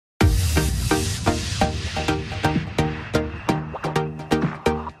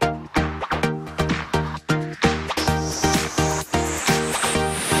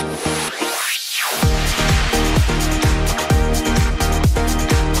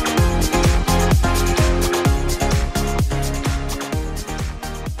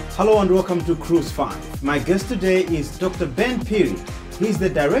Hello and welcome to Cruise 5. My guest today is Dr. Ben Phiri. He's the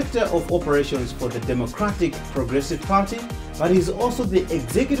Director of Operations for the Democratic Progressive Party, but he's also the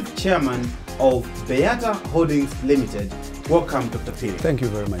Executive Chairman of Beata Holdings Limited. Welcome, Dr. Phiri. Thank you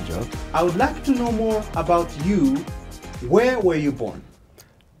very much, Joab. I would like to know more about you. Where were you born?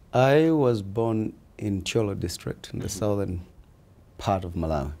 I was born in Cholo district in the southern part of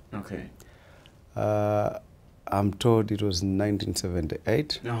Malawi. Okay. I'm told it was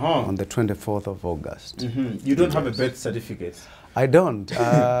 1978 on the 24th of August. You don't have a birth certificate? I don't.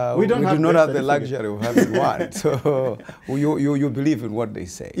 we do not have the luxury of having one. So you believe in what they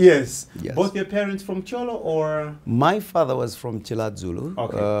say. Yes. Both your parents from Cholo or? My father was from Chiladzulu.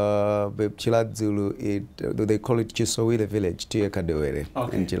 Okay. Chiladzulu, they call it Chisowile village,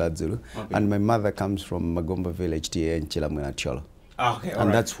 Tiekadewere in Chiladzulu. Okay. And my mother comes from Magomba village, Tie in Chilamuna Cholo. Okay,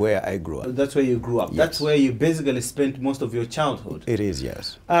 and that's where I grew up. That's where you grew up. Yes. That's where you basically spent most of your childhood. It is,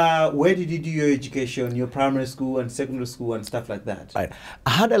 yes. Where did you do your education, your primary school and secondary school and stuff like that? I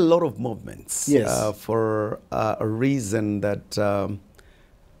had a lot of movements. Yes. For a reason that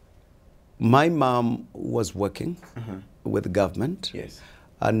my mom was working with the government. Yes.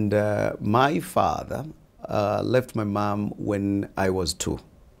 And my father left my mom when I was 2.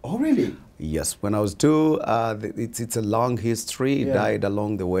 Oh, really? Yes, when I was 2, it's a long history. He died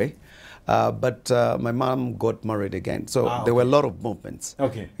along the way. But my mom got married again. So there were a lot of movements.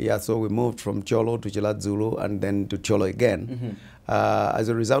 Okay. Yeah, so we moved from Cholo to Chiladzulu and then to Cholo again. As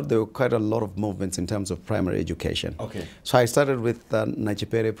a result, there were quite a lot of movements in terms of primary education. Okay. So I started with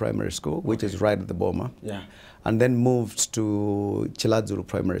Nachipere Primary School, which is right at the Boma. Yeah. And then moved to Chiladzulu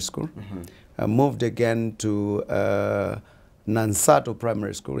Primary School. Moved again to Nansato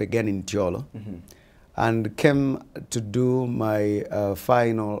Primary School, again in Cholo, and came to do my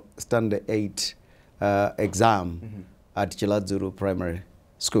final Standard 8 exam at Chiladzulu Primary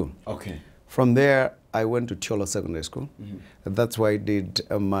School. Okay. From there, I went to Cholo Secondary School. That's where I did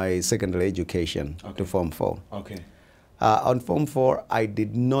my secondary education to Form 4. Okay. On Form 4, I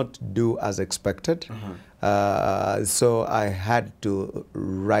did not do as expected. So I had to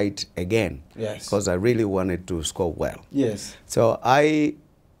write again. Yes. Because I really wanted to score well. Yes. So I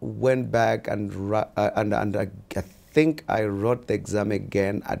went back and I think I wrote the exam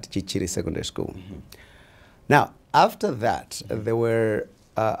again at Chichiri Secondary School. Now, after that, there were,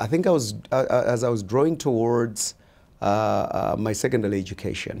 I think I was, as I was drawing towards my secondary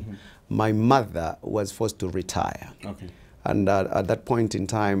education, my mother was forced to retire. Okay. And at that point in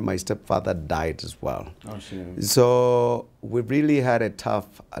time, my stepfather died as well. Oh, sure. So we really had a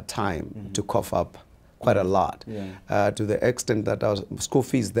tough time to cough up quite a lot, to the extent that our school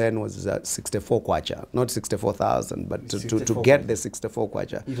fees then was 64 kwacha, not 64,000, but to get the 64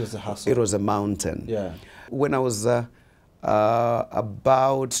 kwacha. It was a hassle. It was a mountain. Yeah. When I was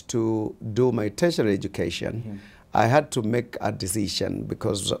about to do my tertiary education, I had to make a decision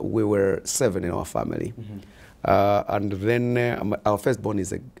because we were 7 in our family. And then our firstborn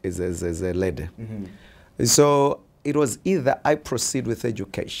is a lady. So it was either I proceed with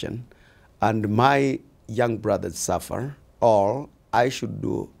education and my young brothers suffer, or I should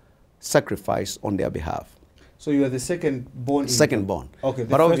do sacrifice on their behalf. So you are the second born? Second born. Okay.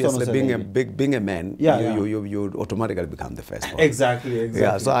 But obviously being a man, you automatically become the first born. Exactly.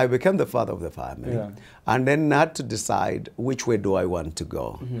 Yeah, so I became the father of the family. Yeah. And then had to decide which way do I want to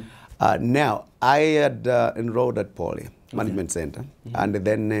go. Now, I had enrolled at Poly Management Center, and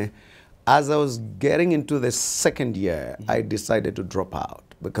then as I was getting into the second year, I decided to drop out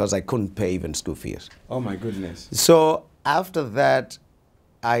because I couldn't pay even school fees. Oh my goodness. So after that,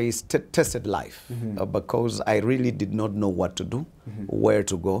 I tested life because I really did not know what to do, where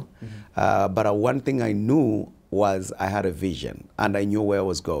to go. But one thing I knew was I had a vision and I knew where I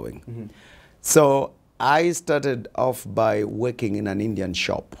was going. So I started off by working in an Indian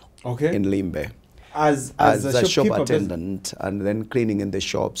shop. Okay. In Limbe. As a shop attendant, and then cleaning in the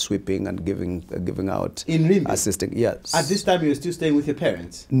shop, sweeping and giving out. In Limbe? Assisting, yes. At this time you were still staying with your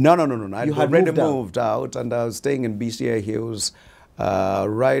parents? No. I had already moved out, and I was staying in BCA Hills,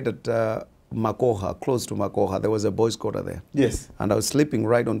 right at Makoha, close to Makoha. There was a boys' quarter there. Yes. And I was sleeping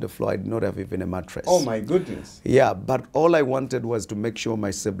right on the floor. I did not have even a mattress. Oh my goodness. Yeah, but all I wanted was to make sure my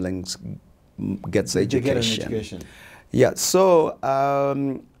siblings gets education. Get an education. Yeah, so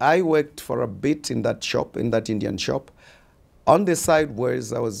I worked for a bit in that shop, in that Indian shop. On the side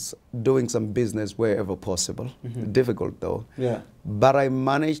I was doing some business wherever possible. Difficult though. Yeah. But I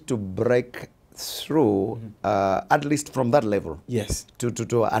managed to break through, at least from that level. Yes.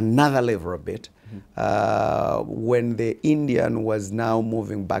 To another level a bit, when the Indian was now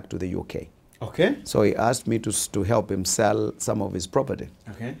moving back to the UK. Okay. So he asked me to help him sell some of his property.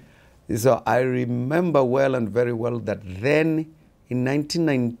 Okay. So I remember well and very well that then in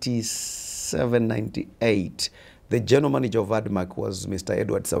 1997, 98, the general manager of ADMAC was Mr.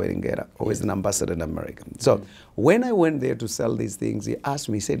 Edward Saweringera, who is an ambassador in America. So when I went there to sell these things, he asked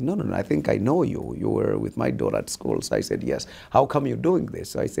me, he said, no, I think I know you. You were with my daughter at school. So I said, yes. How come you're doing this?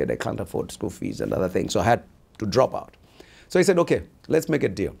 So I said, I can't afford school fees and other things. So I had to drop out. So he said, okay, let's make a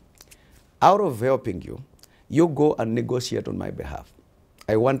deal. Out of helping you, you go and negotiate on my behalf.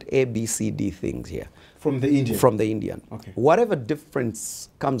 I want A, B, C, D things here. From the Indian? From the Indian. Okay. Whatever difference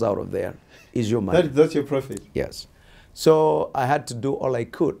comes out of there is your money. That's your profit? Yes. So I had to do all I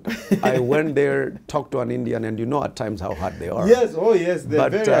could. I went there, talked to an Indian, and you know at times how hard they are. Yes, oh yes, they're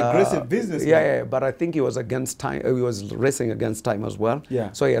very aggressive businessmen. Yeah, but I think he was against time. He was racing against time as well.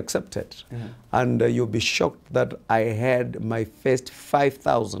 Yeah. So he accepted. And you'll be shocked that I had my first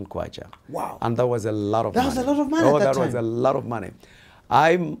 5,000 kwacha. Wow. And that was a lot of money. That was a lot of money Oh, at that that was time. a lot of money.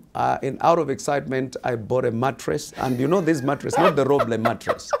 Out of excitement, I bought a mattress. And you know this mattress, not the Roble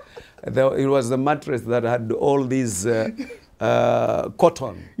mattress. It was the mattress that had all these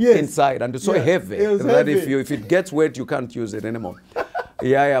cotton inside, and it's so heavy that if it gets wet, you can't use it anymore.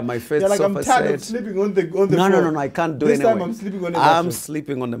 My first like, sofa I'm tired set. of sleeping on the floor. No, I can't do it anyway. This time I'm sleeping on the mattress. I'm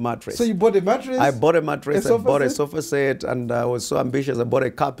sleeping on the mattress. So you bought a mattress? I bought a mattress, I bought a set? sofa set, and I was so ambitious, I bought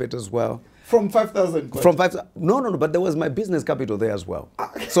a carpet as well. From 5,000? From 5,000. No, but there was my business capital there as well.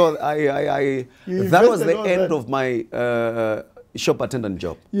 So that was the end of my shop attendant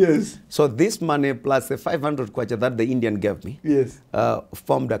job. Yes. So this money plus the 500 kwacha that the Indian gave me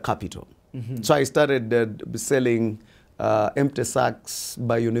formed a capital. So I started selling empty sacks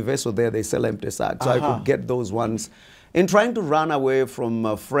by Universal. There they sell empty sacks. So I could get those ones. In trying to run away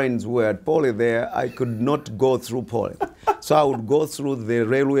from friends who were at Poly there, I could not go through Poly. So I would go through the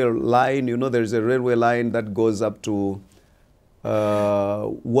railway line. You know, there's a railway line that goes up to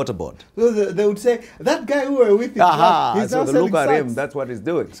Waterboard. So they would say, that guy who were with him, he's so now look at him, sacks. that's what he's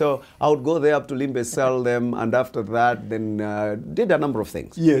doing. So I would go there up to Limbe, sell them, and after that, then did a number of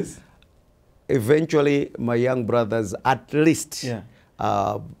things. Yes. Eventually, my young brothers, at least,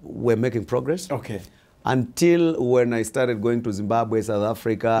 were making progress. Okay. Until when I started going to Zimbabwe, South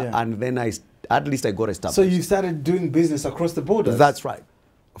Africa, and then at least I got established. So you started doing business across the borders? That's right.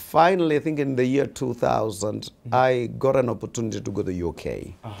 Finally, I think in the year 2000, I got an opportunity to go to the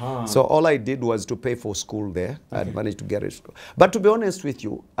UK. So all I did was to pay for school there. I'd managed to get it. But to be honest with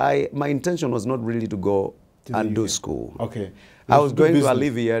you, my intention was not really to go and do school. Okay. I was going to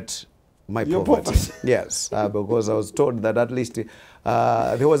alleviate my poverty. poverty. Yes, because I was told that at least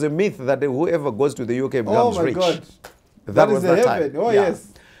there was a myth that whoever goes to the UK becomes rich. God. That was the the heaven. time. Oh,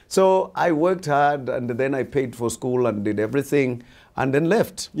 yes. So I worked hard, and then I paid for school and did everything, and then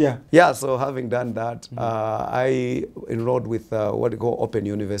left. Yeah. So having done that, I enrolled with what you call Open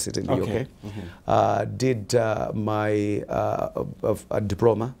University in the UK. Did my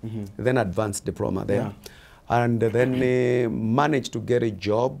diploma, then advanced diploma there. And then managed to get a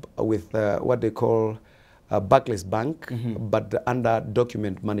job with what they call Barclays Bank, but under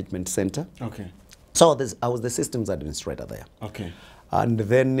Document Management Center. Okay. So I was the systems administrator there. Okay. And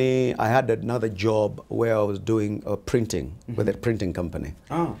then I had another job where I was doing printing with a printing company.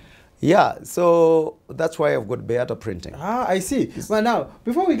 Yeah, so that's why I've got Beata Printing. I see. Well, now,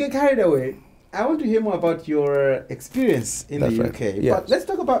 before we get carried away, I want to hear more about your experience in the UK. Yes. But let's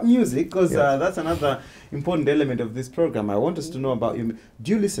talk about music, because that's another important element of this program. I want us to know about you.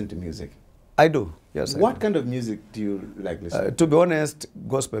 Do you listen to music? I do, yes. What kind of music do you like listening? To be honest,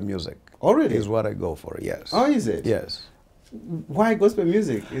 gospel music. Oh, really? Is what I go for, yes. Oh, is it? Yes. Why gospel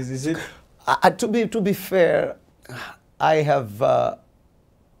music? Is it? To be fair, I have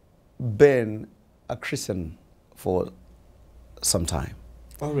been a Christian for some time.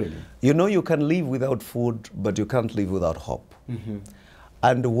 Oh, really? You know, you can live without food, but you can't live without hope.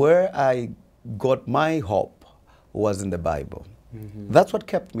 And where I got my hope was in the Bible. That's what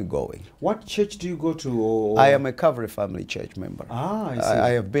kept me going. What church do you go to? Or? I am a Calvary Family Church member. I see.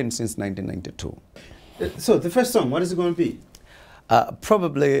 I have been since 1992. So the first song, what is it going to be?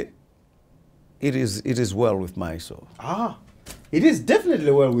 Probably, it is well with my soul. It is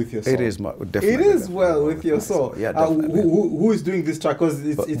definitely well with your soul. It is definitely. It is well with your soul. Yeah, definitely. Who is doing this track? Because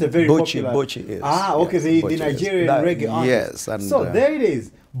it's a very popular. Bucci is. Okay, yes, the Nigerian reggae artist. Yes. And so there it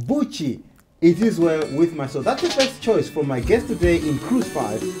is. Bucci. It is well with my soul. That's the first choice for my guest today in Cruise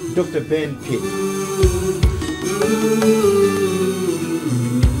 5, Dr. Ben Phiri.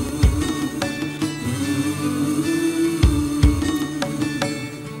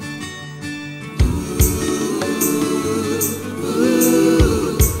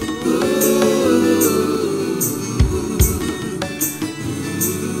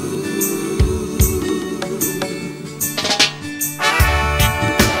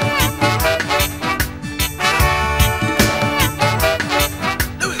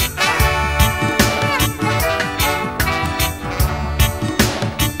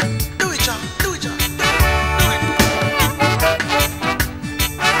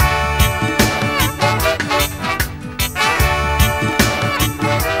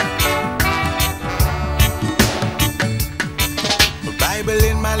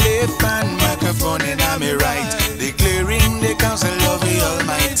 microphone and I'm right, declaring the counsel of the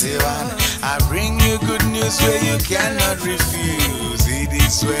Almighty One. I bring you good news where you cannot refuse. It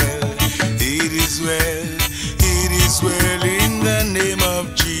is well, it is well, it is well in the name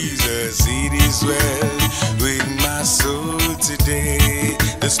of Jesus. It is well with my soul today.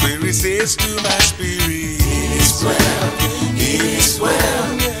 The Spirit says to my spirit, it is well, it is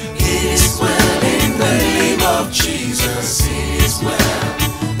well, it is well in the name of Jesus. It is well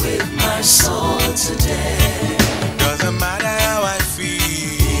with my soul today. Doesn't matter how I feel.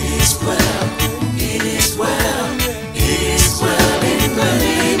 It is well, it is well, it is well in the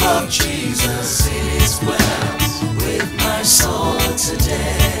name of Jesus. It is well with my soul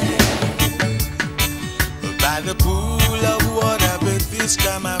today. By the pool of water,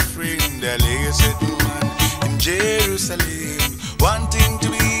 Bethesda, my friend, there lay a certain man in Jerusalem, wanting to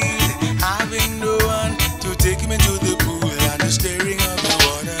be healed, having no one to take him into the pool and the stirring of the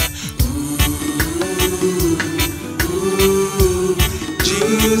water. Ooh,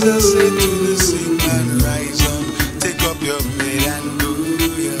 Jesus said to the sick man, rise up, take up your bed and go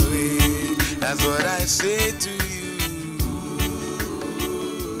your way. That's what I say to you.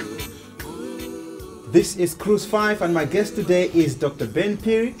 This is Cruise 5 and my guest today is Dr. Ben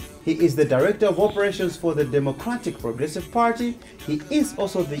Phiri. He is the Director of Operations for the Democratic Progressive Party. He is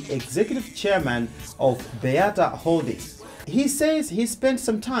also the Executive Chairman of Beata Holdings. He says he spent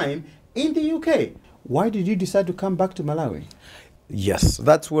some time in the UK. Why did you decide to come back to Malawi? Yes,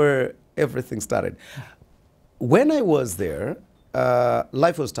 that's where everything started. When I was there,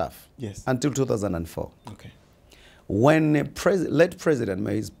 life was tough. Yes. Until 2004. Okay. When late President,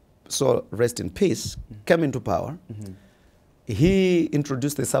 may his soul rest in peace, came into power, he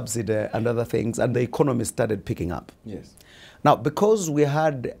introduced the subsidy and other things, and the economy started picking up. Yes. Now, because we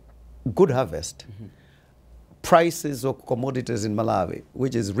had good harvest, prices of commodities in Malawi,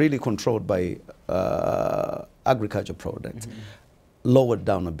 which is really controlled by agriculture products, lowered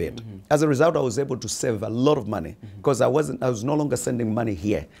down a bit. As a result, I was able to save a lot of money because I was no longer sending money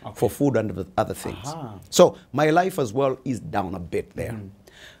here for food and other things. So my life as well is down a bit there.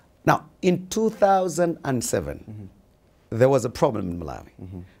 Now, in 2007, there was a problem in Malawi.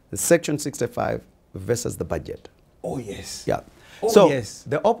 The Section 65 versus the budget. Oh, yes. Yeah. Oh, so yes.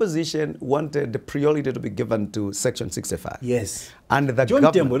 the opposition wanted the priority to be given to Section 65. Yes. And the John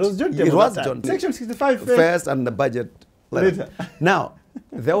government... Tembo. It was John Tembo. It was that John time. Section 65 first and the budget later. Later. Now,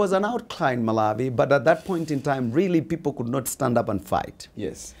 there was an outcry in Malawi, but at that point in time, really people could not stand up and fight.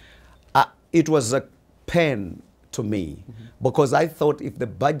 Yes. It was a pain to me because I thought if the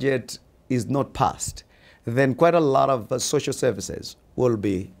budget is not passed, then quite a lot of social services will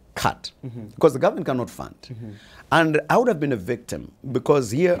be cut because the government cannot fund. And I would have been a victim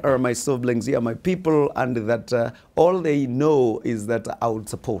because here are my siblings, here are my people, and that all they know is that I would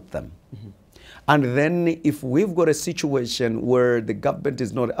support them. And then if we've got a situation where the government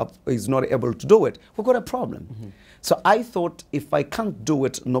is not able to do it, we've got a problem. So I thought if I can't do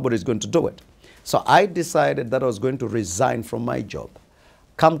it, nobody's going to do it. So I decided that I was going to resign from my job,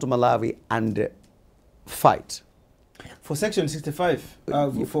 come to Malawi and fight. For Section 65,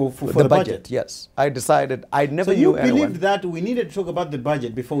 for the budget, yes. I decided, I never knew anyone. So you believed that we needed to talk about the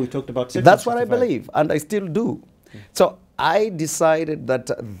budget before we talked about Section 65? That's what I believe, and I still do. So I decided that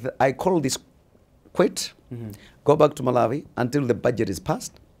I call this quit, go back to Malawi until the budget is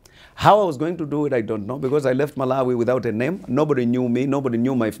passed. How I was going to do it, I don't know, because I left Malawi without a name. Nobody knew me, nobody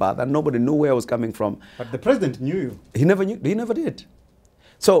knew my father, nobody knew where I was coming from. But the president knew you. He never knew, he never did.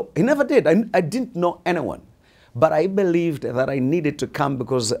 So he never did. I didn't know anyone. But I believed that I needed to come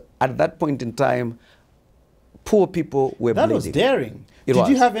because at that point in time, poor people were bleeding. That was daring. Did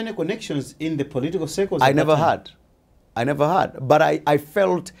you have any connections in the political circles? I never had. I never had. But I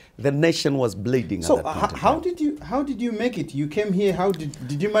felt the nation was bleeding. So at that point how did you make it? You came here. How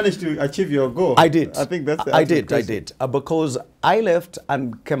did you manage to achieve your goal? I did. I think that's the I did. Because I left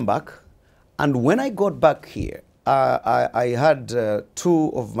and came back. And when I got back here, I had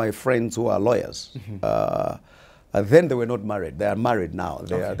two of my friends who are lawyers. Then they were not married. They are married now.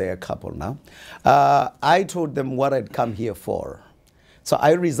 They are a couple now. I told them what I'd come here for. So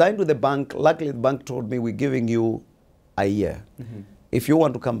I resigned with the bank. Luckily, the bank told me, we're giving you a year. If you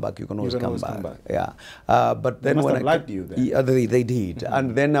want to come back, you can always come back. Yeah. But then when I liked you, then. Yeah, they did.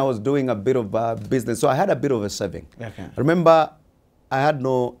 And then I was doing a bit of business. So I had a bit of a saving. Remember, I had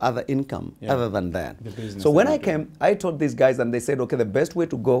no other income other than that. So when I came, I told these guys, and they said, okay, the best way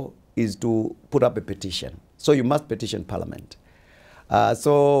to go is to put up a petition. So you must petition Parliament.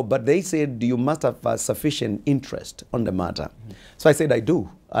 But they said you must have sufficient interest on the matter. So I said, I do,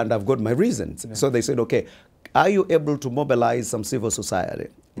 and I've got my reasons. So they said, okay, are you able to mobilize some civil society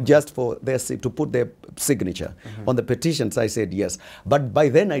just for their to put their signature on the petitions? I said yes. But by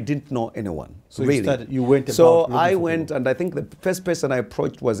then I didn't know anyone. So really. you went about So looking I for went, people. and I think the first person I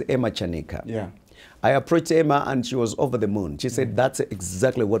approached was Emma Chanika. Yeah. I approached Emma and she was over the moon. She said, that's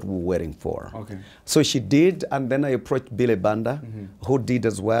exactly what we're waiting for. Okay. So she did, and then I approached Billy Banda, who did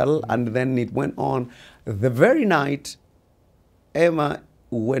as well, and then it went on. The very night, Emma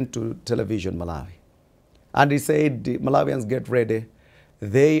went to Television Malawi. And he said, Malawians, get ready.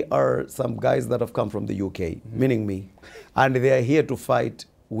 They are some guys that have come from the UK, meaning me, and they are here to fight.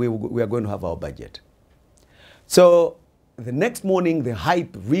 We are going to have our budget. So the next morning, the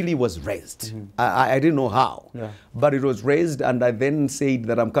hype really was raised. I didn't know how, but it was raised, and I then said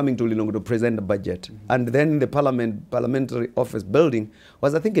that I'm coming to Lilongwe to present the budget. And then the parliamentary office building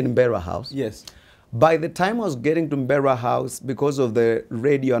was, I think, in Mbera House. Yes. By the time I was getting to Mbera House, because of the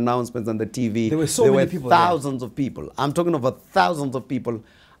radio announcements and the TV, there were many people thousands of people. I'm talking about thousands of people.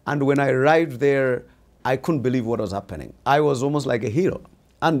 And when I arrived there, I couldn't believe what was happening. I was almost like a hero.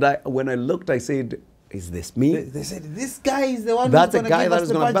 And when I looked, I said, is this me? They said, this guy is the one That's who's the guy that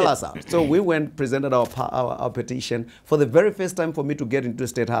is going to bail us budget. out. So we went, presented our petition. For the very first time for me to get into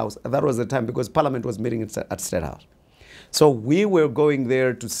State House, that was the time because Parliament was meeting at State House. So we were going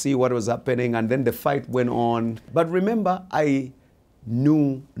there to see what was happening, and then the fight went on. But remember, I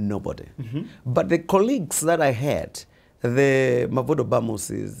knew nobody. But the colleagues that I had, the Mavudo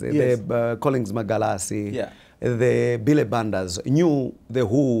Bamusis, the Collins Magalasi, the Billy Bandas, knew the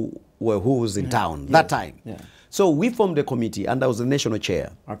who were who's in town that time. So we formed a committee, and I was the national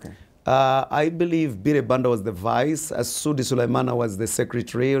chair. Okay. I believe Billy Banda was the vice, Sudi Sulaimana was the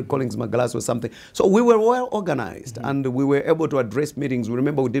secretary, Collins Magalas was something. So we were well organized, and we were able to address meetings. We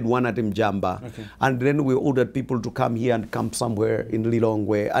remember we did one at Mjamba, and then we ordered people to come here and camp somewhere in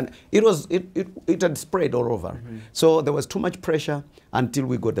Lilongwe, and it had spread all over. So there was too much pressure until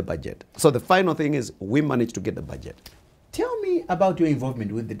we got the budget. So the final thing is we managed to get the budget. Tell me about your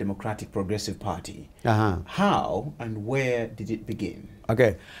involvement with the Democratic Progressive Party. How and where did it begin?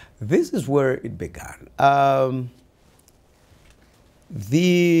 Okay, this is where it began.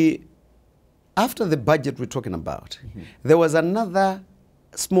 After the budget we're talking about, there was another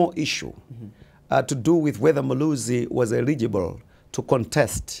small issue to do with whether Muluzi was eligible to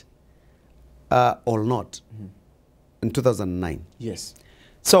contest or not in 2009. Yes.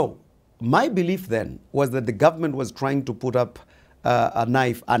 So my belief then was that the government was trying to put up a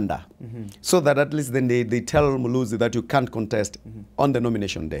knife under, so that at least then they tell Muluzi that you can't contest on the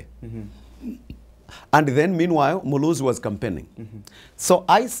nomination day. And then meanwhile, Muluzi was campaigning. So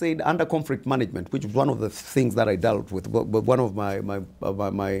I said under conflict management, which was one of the things that I dealt with, one of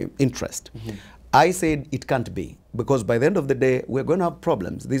my interest. I said it can't be, because by the end of the day, we're going to have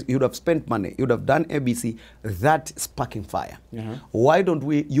problems. You'd have spent money, you'd have done ABC, that sparking fire. Why don't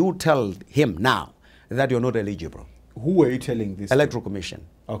you tell him now that you're not eligible? Who were you telling this? Electoral Commission.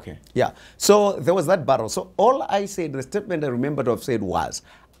 Okay. Yeah. So there was that battle. So all I said, the statement I remember to have said was,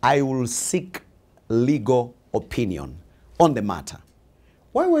 I will seek legal opinion on the matter.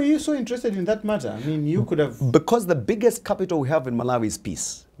 Why were you so interested in that matter? I mean, you could have... Because the biggest capital we have in Malawi is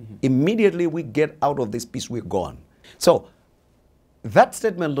peace. Immediately we get out of this peace, we're gone. So that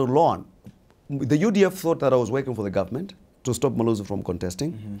statement alone, the UDF thought that I was working for the government to stop Muluzi from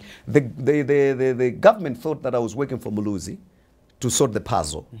contesting. The government thought that I was working for Muluzi to sort the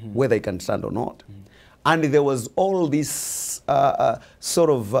puzzle, whether he can stand or not. And there was all this sort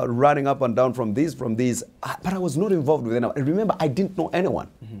of running up and down from this, but I was not involved with anyone. And remember, I didn't know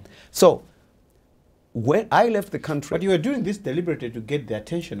anyone. So when I left the country... But you were doing this deliberately to get the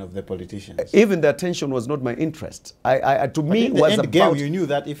attention of the politicians. Even the attention was not my interest. To me, in the was end about... game, you knew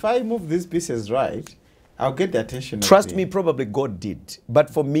that if I move these pieces right, I'll get the attention. Trust me, probably God did. But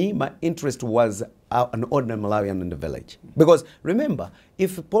for me, my interest was an ordinary Malawian in the village. Because remember,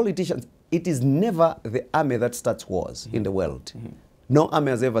 if politicians, it is never the army that starts wars in the world. No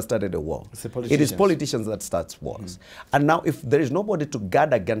army has ever started a war. It is politicians that starts wars. And now if there is nobody to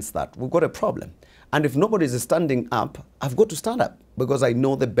guard against that, we've got a problem. And if nobody is standing up, I've got to stand up because I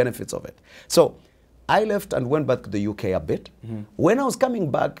know the benefits of it. So I left and went back to the UK a bit. When I was coming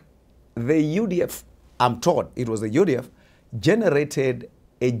back, the UDF, I'm told it was the UDF, generated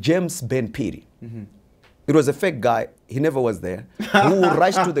a James Ben Phiri. It was a fake guy, he never was there, who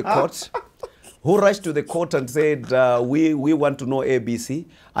rushed to the court, and said, we want to know ABC.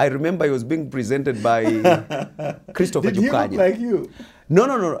 I remember he was being presented by Christopher Did he look like you?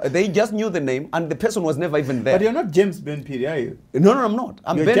 No. They just knew the name, and the person was never even there. But you're not James Ben Phiri, are you? No, I'm not.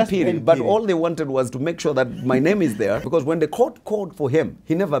 I'm You're Ben just Phiri. Ben But Phiri. all they wanted was to make sure that my name is there, because when the court called for him,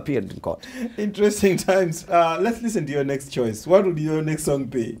 he never appeared in court. Interesting times. Let's listen to your next choice. What would your next song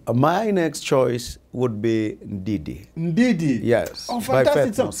be? My next choice would be Ndidi. Ndidi. Yes. Oh, by fantastic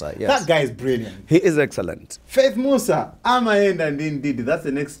Faith song. Musa, yes. That guy is brilliant. He is excellent. Faith Musa, Amaenda and Ndidi. That's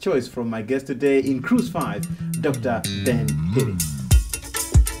the next choice from my guest today in Cruise 5, Dr. Ben Phiri.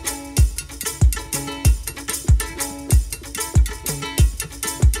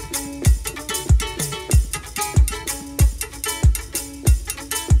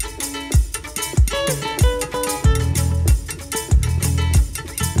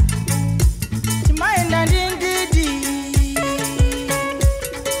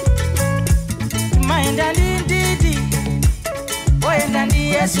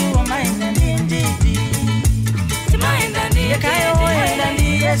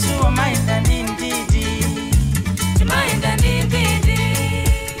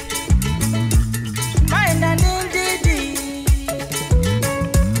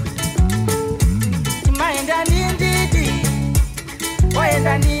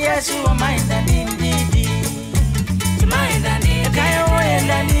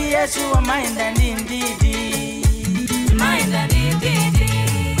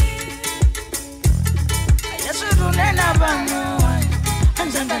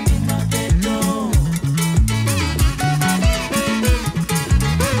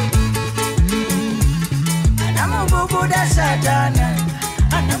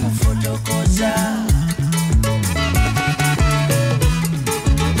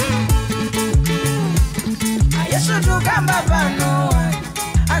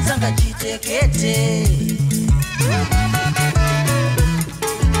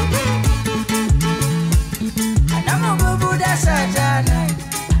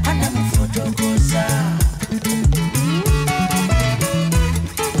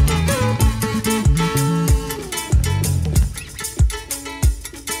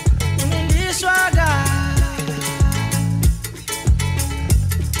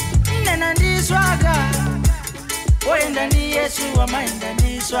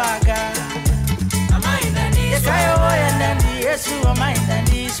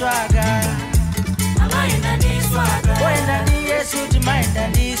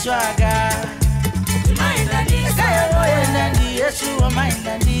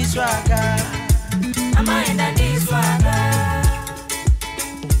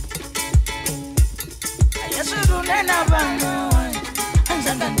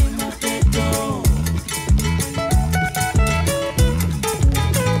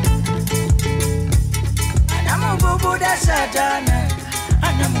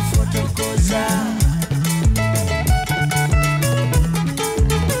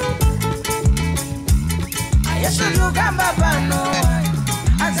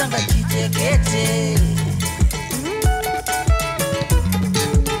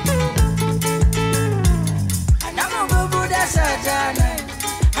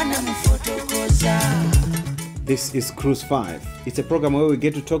 This is Cruise 5. It's a program where we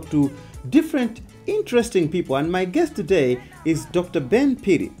get to talk to different interesting people, and my guest today is Dr. Ben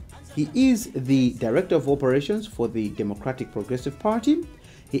Phiri. He is the Director of Operations for the Democratic Progressive Party.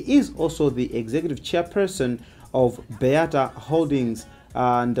 He is also the Executive Chairperson of Beata Holdings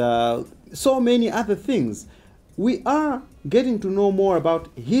and so many other things. We are getting to know more about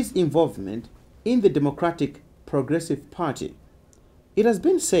his involvement in the Democratic Progressive Party. It has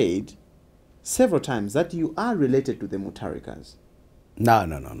been said several times that you are related to the Mutharikas. No.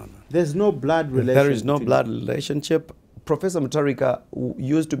 There's no blood relationship. There is no blood relationship. Professor Mutharika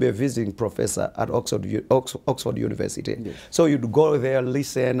used to be a visiting professor at Oxford University. Yes. So you'd go there,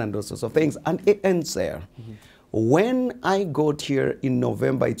 listen, and those sorts of things, and it ends there. Mm-hmm. When I got here in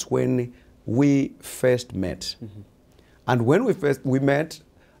November, it's when we first met. Mm-hmm. And when we met,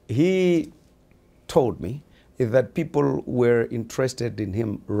 he told me that people were interested in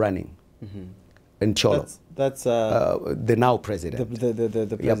him running. Mm-hmm. In Cholo. That's the now president. The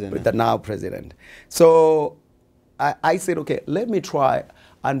president. Yep, the now president. So I said, okay, let me try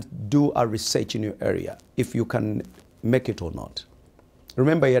and do a research in your area, if you can make it or not.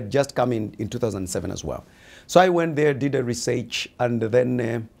 Remember, he had just come in 2007 as well. So I went there, did a research, and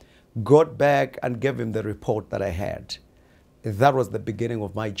then got back and gave him the report that I had. That was the beginning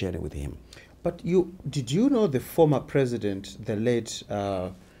of my journey with him. But did you know the former president, the late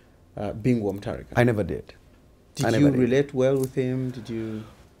Bingu Mutharika? I never did. Did you relate well with him? Did you?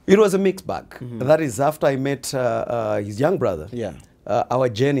 It was a mixed bag. Mm-hmm. That is after I met his young brother. Yeah. our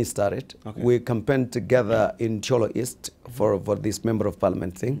journey started. Okay. We campaigned together in Cholo East for this member of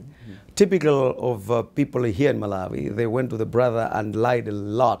parliament thing. Typical of people here in Malawi, they went to the brother and lied a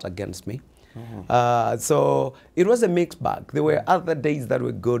lot against me. So it was a mixed bag. There were other days that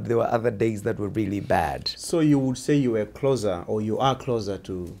were good. There were other days that were really bad. So you would say you were closer, or you are closer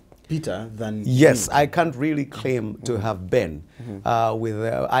to Peter than Yes, him? I can't really claim to have been with.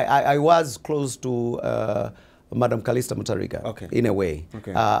 I was close to Madam Peter Mutharika, Okay. in a way.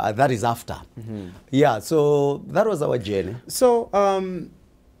 Okay. That is after. Yeah, so that was our journey. So,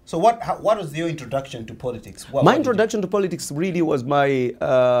 so what was your introduction to politics? My introduction to politics really was my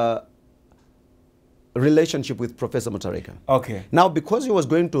relationship with Professor Mutharika. Okay. Now, because he was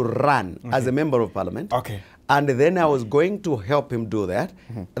going to run as a member of parliament, Okay. and then I was going to help him do that,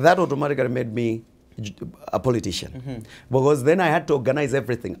 that automatically made me a politician. Because then I had to organize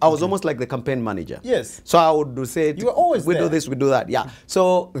everything. I was almost like the campaign manager. Yes. So I would say, You were always we there. do this, we do that. Yeah.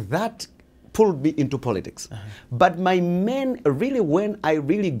 So that pulled me into politics. But my main, really when I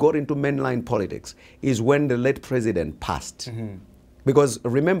really got into mainline politics is when the late president passed. Because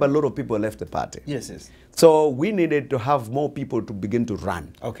remember, a lot of people left the party. Yes, yes. So we needed to have more people to begin to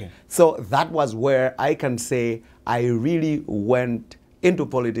run. Okay. So that was where I can say I really went into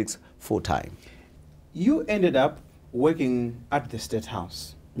politics full time. You ended up working at the State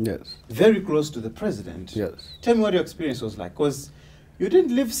House, Yes. very close to the president. Yes. Tell me what your experience was like, because you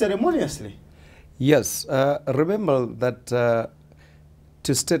didn't live ceremoniously. Yes. Remember that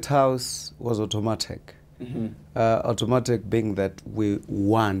to State House was automatic. Automatic being that we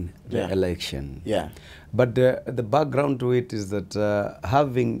won the election. Yeah. But the background to it is that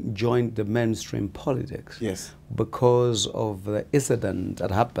having joined the mainstream politics, Yes. because of the incident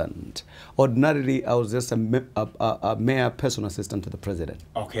that happened, ordinarily I was just a mere personal assistant to the president.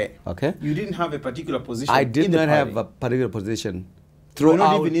 Okay. Okay? You didn't have a particular position. I did in the not have party. a particular position. You were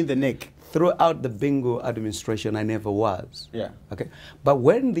not even in the neck. Throughout the Bingo administration, I never was. Yeah. Okay. But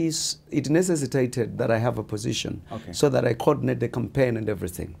when it necessitated that I have a position, Okay. so that I coordinate the campaign and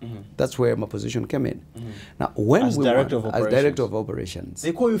everything, that's where my position came in. Now, when As we director won, of as operations. director of operations,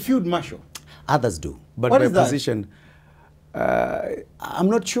 They call you field marshal. others do. But What my is that? position, I'm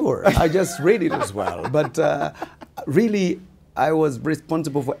not sure. I just read it as well. But really, I was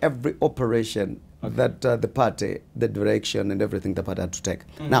responsible for every operation that the party, the direction and everything the party had to take.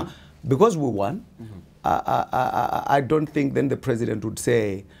 Now, because we won, I don't think then the president would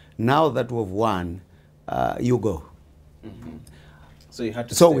say, now that we've won, you go. So you had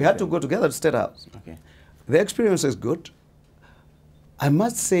to. So stay we had there. to go together to State House. Okay. The experience is good. I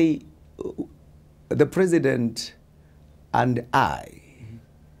must say, the president and I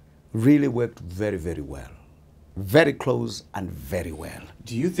really worked very, very well. Very close and very well.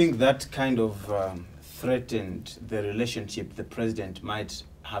 Do you think that kind of threatened the relationship the president might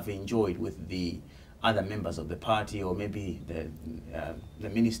have enjoyed with the other members of the party, or maybe the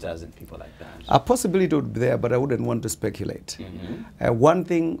ministers and people like that? A possibility would be there, but I wouldn't want to speculate. One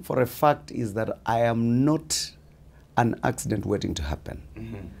thing for a fact is that I am not an accident waiting to happen.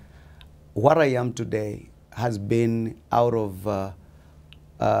 What I am today has been out of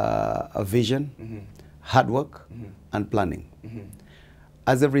a vision, hard work, and planning.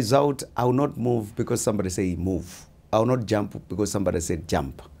 As a result, I will not move because somebody say move. I will not jump because somebody said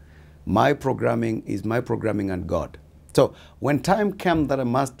jump. My programming is my programming and God. So when time came that I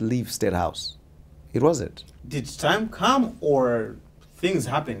must leave State House, it was it. Did time come, or things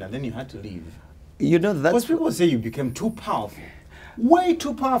happened and then you had to leave? You know, Because that's people say you became too powerful. Way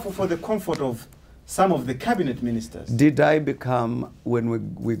too powerful for the comfort of some of the cabinet ministers. Did I become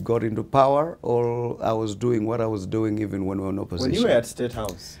when we got into power, or I was doing what I was doing even when we were in opposition? When you were at State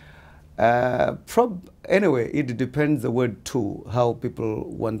House. Anyway, it depends the word too, how people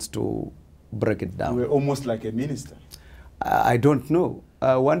want to break it down. You were almost like a minister. I don't know.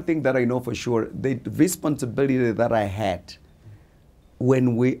 One thing that I know for sure, the responsibility that I had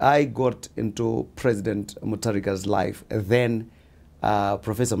when I got into President Mutharika's life, then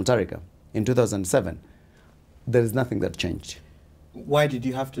Professor Mutharika, in 2007, there is nothing that changed. Why did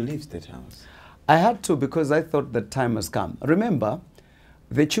you have to leave State House? I had to because I thought the time has come. Remember,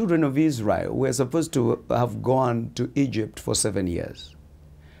 the children of Israel were supposed to have gone to Egypt for 7 years.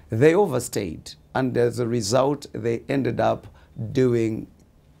 They overstayed, and as a result, they ended up doing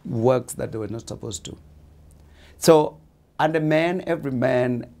works that they were not supposed to. So, and every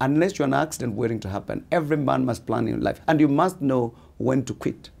man, unless you're an accident waiting to happen, every man must plan in life, and you must know when to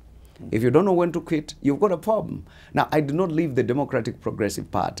quit. If you don't know when to quit, you've got a problem. Now, I did not leave the Democratic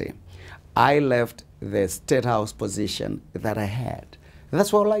Progressive Party. I left the State House position that I had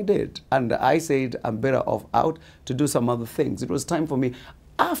That's all I did. And I said, I'm better off out to do some other things. It was time for me.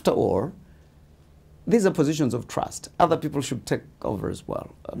 After all, these are positions of trust. Other people should take over as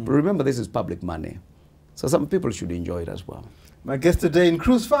well. Remember, this is public money. So some people should enjoy it as well. My guest today in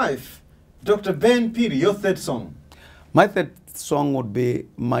Cruise 5, Dr. Ben Phiri, your third song. My third song would be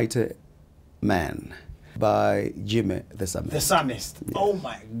Mighty Man by Jimmy the Psalmist. The Psalmist. Yes. Oh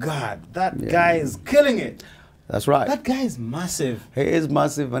my God, that guy is killing it. That's right. That guy is massive. He is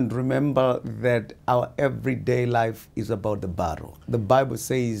massive, and remember that our everyday life is about the battle. The Bible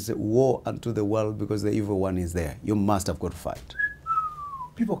says, "Woe unto the world because the evil one is there." You must have got to fight.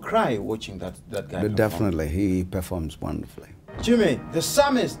 People cry watching that guy perform. Definitely, he performs wonderfully. Jimmy the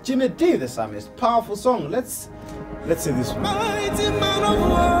Psalmist, Jimmy D the Psalmist, powerful song. Let's see this one. Mighty man of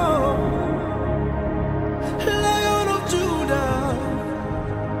war, Lion of Judah,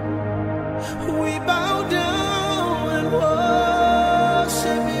 we bow down and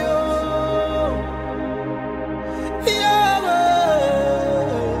worship you, Yahweh,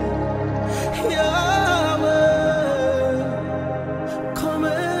 Yahweh. Come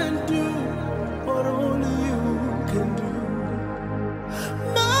and do what only you can do.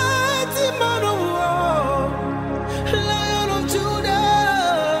 Mighty man of war, Lion of Judah,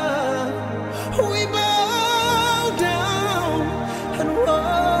 we bow down and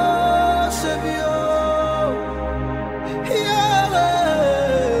worship you, Yahweh,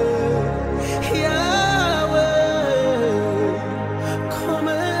 Yahweh. Come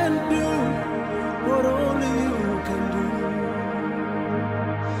and do what only you can do.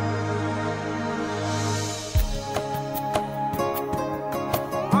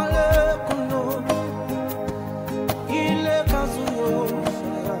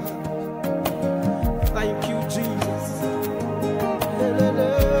 Thank you, Jesus.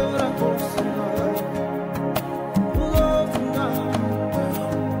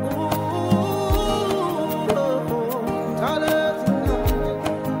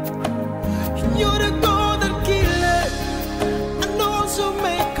 You're the God that killeth and also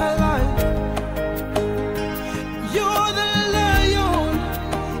make alive. You're the lion,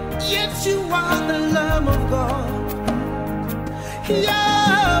 yet you are the Lamb of God.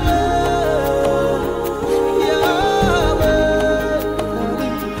 Yahweh, Yahweh,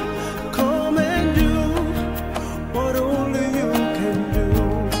 come and do what only you can do.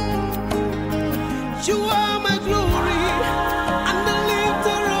 You are my glory and the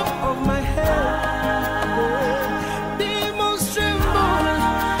lifter up of my head. Demons tremble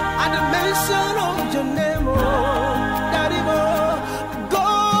at the mention of your name, oh, Daddy, oh,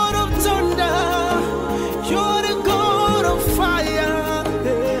 God of thunder, you're the God of fire.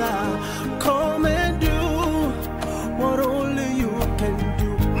 Yeah. Come and do what only you can do.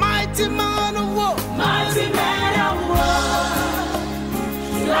 Mighty man of war, mighty man of war,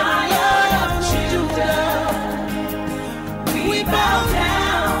 Lion of Judah, we bow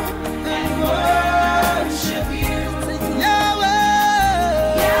down and worship you, Yahweh,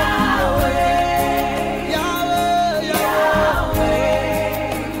 Yahweh, Yahweh, Yahweh.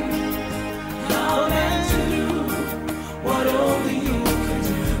 Come and do what only you can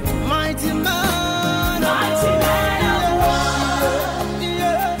do. Mighty man of war,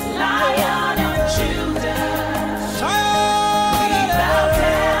 Lion of Judah, we bow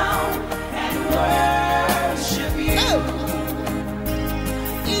down and worship you,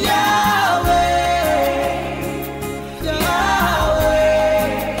 Yahweh, Yahweh.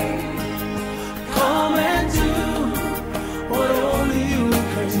 Come and do what only you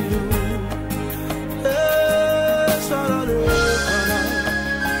can do.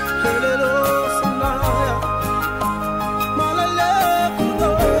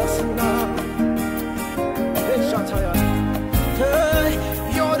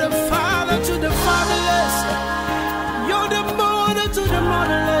 You're the father to the fatherless. You're the mother to the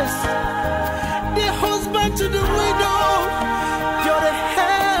motherless. The husband to the widow. You're the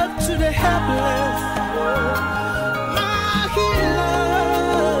help to the helpless. My healer,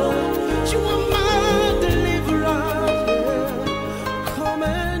 you are my deliverer. Come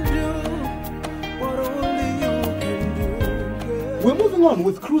and do what only you can do. We're moving on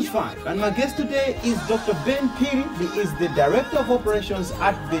with Cruise 5, and my guest today is Dr. Ben Phiri. He is the Director of Operations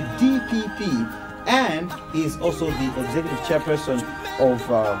at the DPP, and he is also the Executive Chairperson of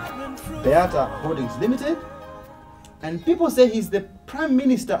Beata Holdings Limited. And people say he's the Prime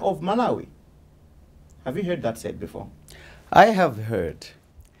Minister of Malawi. Have you heard that said before? I have heard.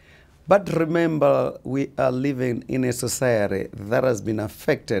 But remember, we are living in a society that has been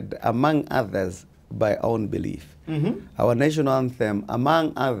affected, among others, by our own belief. Our national anthem,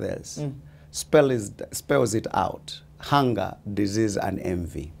 among others, spells it out. hunger, disease, and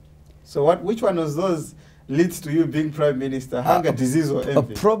envy. So which one of those leads to you being prime minister? Hunger, disease, or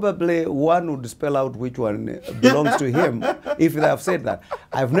envy? Probably one would spell out which one belongs to him if they have said that.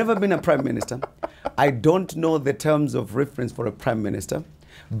 I've never been a prime minister. I don't know the terms of reference for a prime minister,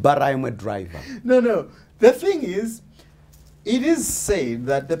 but I'm a driver. No. The thing is, it is said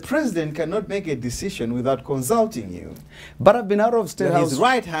that the president cannot make a decision without consulting you. But I've been out of State House. His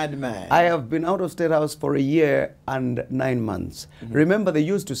right-hand man. I have been out of State House for 1 year and 9 months. Remember, they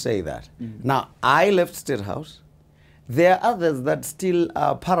used to say that. Now, I left State House. There are others that still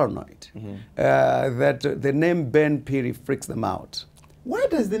are paranoid, that the name Ben Phiri freaks them out. Why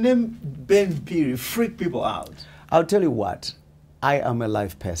does the name Ben Phiri freak people out? I'll tell you what. I am a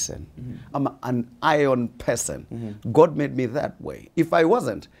live person. I'm an iron person. God made me that way. If I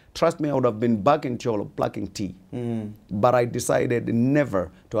wasn't, trust me, I would have been back in Cholo plucking tea. But I decided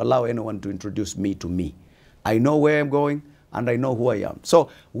never to allow anyone to introduce me to me. I know where I'm going, and I know who I am. So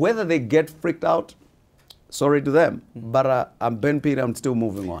whether they get freaked out, sorry to them, but I'm Ben Phiri, I'm still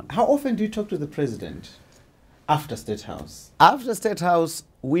moving on. How often do you talk to the president after State House? After State House,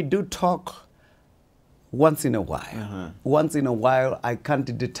 we do talk once in a while. Once in a while, I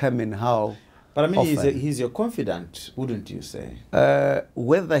can't determine how. But I mean, often. he's your confidant, wouldn't you say?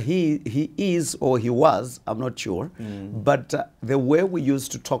 Whether he is or he was, I'm not sure. But the way we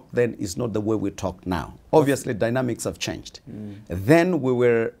used to talk then is not the way we talk now. Obviously, dynamics have changed. Then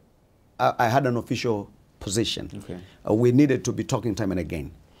I had an official position. Okay. We needed to be talking time and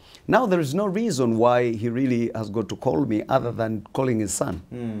again. Now there is no reason why he really has got to call me other than calling his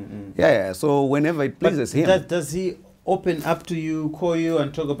son. Yeah, so whenever it pleases him. Does he open up to you, call you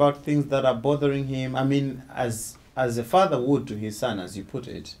and talk about things that are bothering him? I mean, as a father would to his son, as you put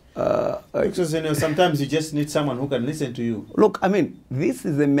it. Because, you know, sometimes you just need someone who can listen to you. Look, I mean, this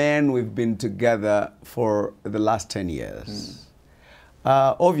is a man we've been together for the last 10 years.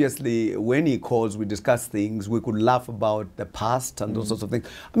 Obviously, when he calls, we discuss things. We could laugh about the past and those sorts of things.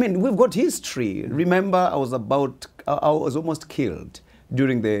 I mean, we've got history. Remember, I was almost killed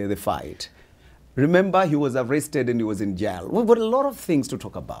during the fight. Remember, he was arrested and he was in jail. We've got a lot of things to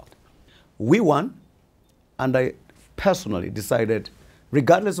talk about. We won, and I personally decided,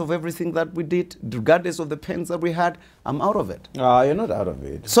 regardless of everything that we did, regardless of the pains that we had, I'm out of it. You're not out of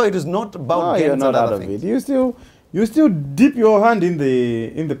it. So it is not about gains you're not and out other of things. it. You still dip your hand in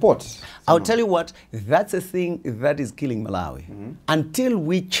the pot. I'll tell you what, that's a thing that is killing Malawi. Until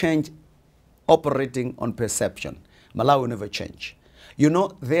we change operating on perception, Malawi will never change. You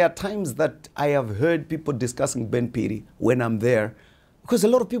know, there are times that I have heard people discussing Ben Phiri when I'm there, because a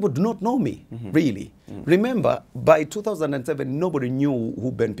lot of people do not know me, really. Remember, by 2007, nobody knew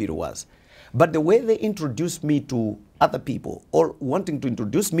who Ben Phiri was. But the way they introduced me to other people, or wanting to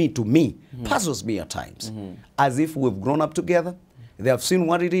introduce me to me, puzzles me at times. As if we've grown up together, they have seen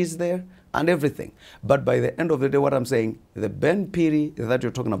what it is there, and everything. But by the end of the day, what I'm saying, the Ben Phiri that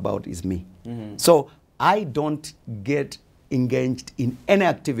you're talking about is me. So I don't get engaged in any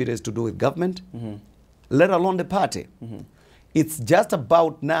activities to do with government, let alone the party. It's just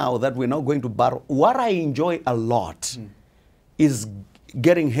about now that we're not going to battle. What I enjoy a lot is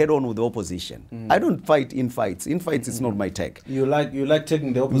getting head on with the opposition. I don't fight in fights. In fights, it's not my take. You like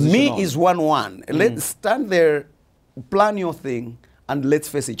taking the opposition Me on. is 1-1. Let's stand there, plan your thing, and let's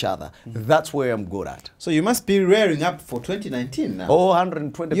face each other. That's where I'm good at. So you must be rearing up for 2019 now. Oh,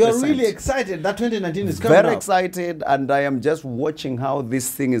 120%. You're really excited that 2019 is coming Very up. excited, and I am just watching how this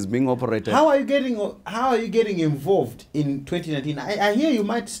thing is being operated. How are you getting involved in 2019? I hear you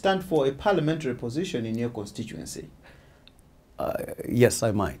might stand for a parliamentary position in your constituency. Yes,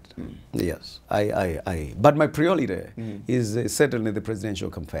 I might. Yes, but my priority is certainly the presidential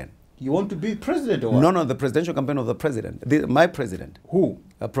campaign. You want to be president or what? No, the presidential campaign of the president. My president. Who?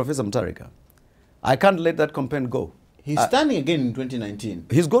 Professor Mutharika. I can't let that campaign go. He's standing again in 2019.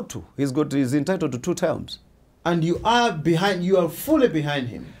 He's got to. He's entitled to 2 terms. And you are fully behind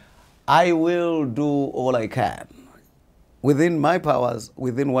him. I will do all I can within my powers,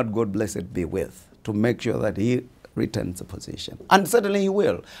 within what God blessed me with, to make sure that he retains the position. And certainly he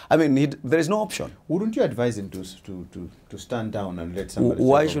will. I mean, there is no option. Wouldn't you advise him to stand down and let somebody...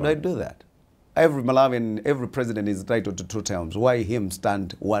 Why should I do that? Every Malawian, every president is entitled to 2 terms. Why him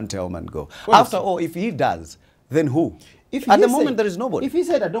stand 1 term and go? Well, after all, if he does, then who? At the moment, there is nobody. If he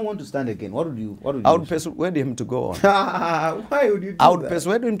said, I don't want to stand again, what would you I would persuade him to go on. Why would you do that? I would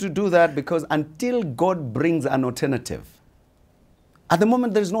persuade him to do that because until God brings an alternative, at the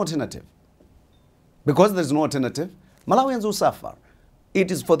moment there is no alternative. Because there is no alternative, Malawians will suffer.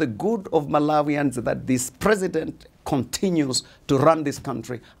 it is for the good of Malawians that this president continues to run this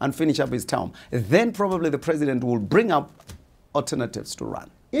country and finish up his term. Then probably the president will bring up alternatives to run.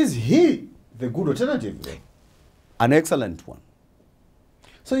 Is he the good alternative, though? An excellent one.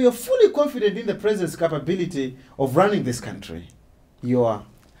 So you're fully confident in the president's capability of running this country? You are?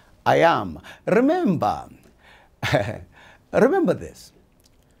 I am. Remember, remember this.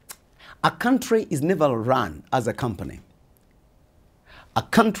 A country is never run as a company. A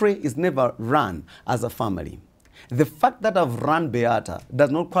country is never run as a family. The fact that I've run Beata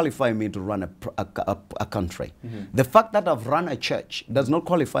does not qualify me to run a country. Mm-hmm. The fact that I've run a church does not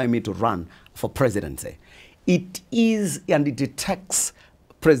qualify me to run for presidency. It is, and it takes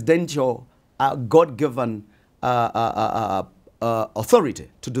presidential, God-given authority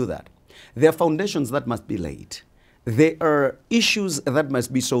to do that. There are foundations that must be laid. There are issues that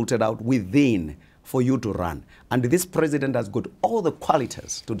must be sorted out within for you to run. And this president has got all the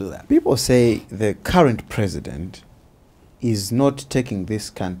qualities to do that. People say the current president is not taking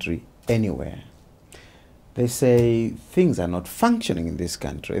this country anywhere. They say things are not functioning in this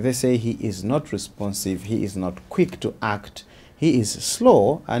country. They say he is not responsive, he is not quick to act, he is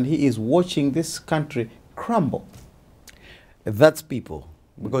slow, and he is watching this country crumble. That's people,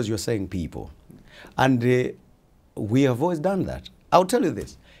 because you're saying people. And we have always done that. I'll tell you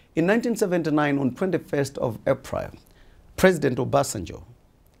this. In 1979, on 21st of April, President Obasanjo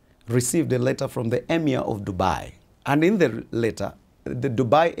received a letter from the Emir of Dubai. And in the letter, the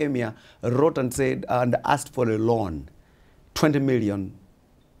Dubai Emir wrote and said, and asked for a loan, $20 million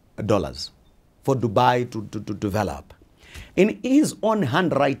for Dubai to develop. In his own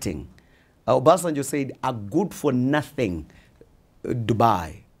handwriting, Obasanjo said, a good for nothing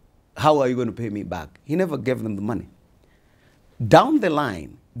Dubai. How are you going to pay me back? He never gave them the money. Down the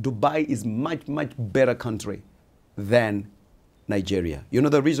line, Dubai is much, much better country than Nigeria. You know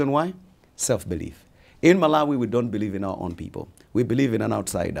the reason why? Self-belief. In Malawi, we don't believe in our own people. We believe in an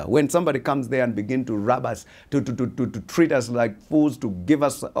outsider. When somebody comes there and begin to rob us, to treat us like fools, to give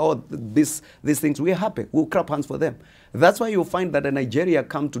us all these things, we're happy. We'll clap hands for them. That's why you'll find that a Nigeria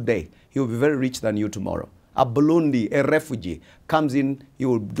come today, he will be very rich than you tomorrow. A Burundi, a refugee, comes in, he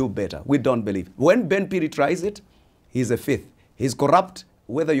will do better. We don't believe. When Ben Phiri tries it, he's a fifth. He's corrupt,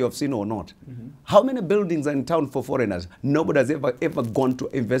 whether you have seen or not. Mm-hmm. How many buildings are in town for foreigners? Nobody has ever gone to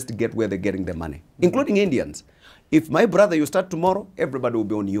investigate where they're getting their money, mm-hmm. including Indians. If my brother, you start tomorrow, everybody will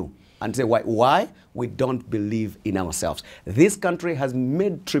be on you and say, why? Why? We don't believe in ourselves. This country has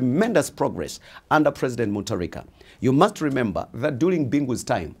made tremendous progress under President Mutharika. You must remember that during Bingu's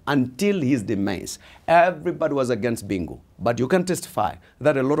time, until his demise, everybody was against Bingu. But you can testify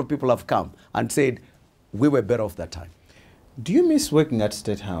that a lot of people have come and said, we were better off that time. Do you miss working at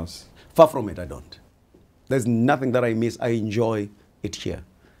State House? Far from it, I don't. There's nothing that I miss. I enjoy it here.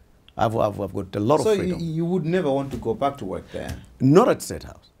 I've got a lot of freedom. So you would never want to go back to work there? Not at State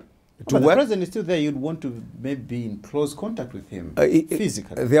House. But the president is still there. You'd want to maybe be in close contact with him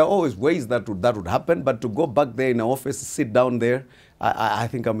physically. There are always ways that would happen, but to go back there in an office, sit down there, I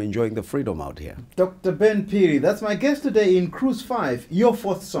think I'm enjoying the freedom out here. Dr. Ben Phiri, that's my guest today in Cruise 5. Your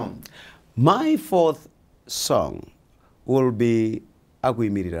fourth song? My fourth song will be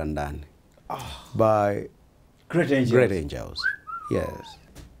Akuimirira Ndani by Great Angels. Great Angels. Yes.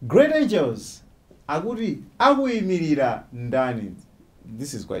 Great Angels. Akuimirira Ndani.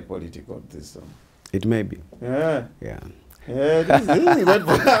 This is quite political, this song. It may be. Yeah. Yeah. Yeah, this is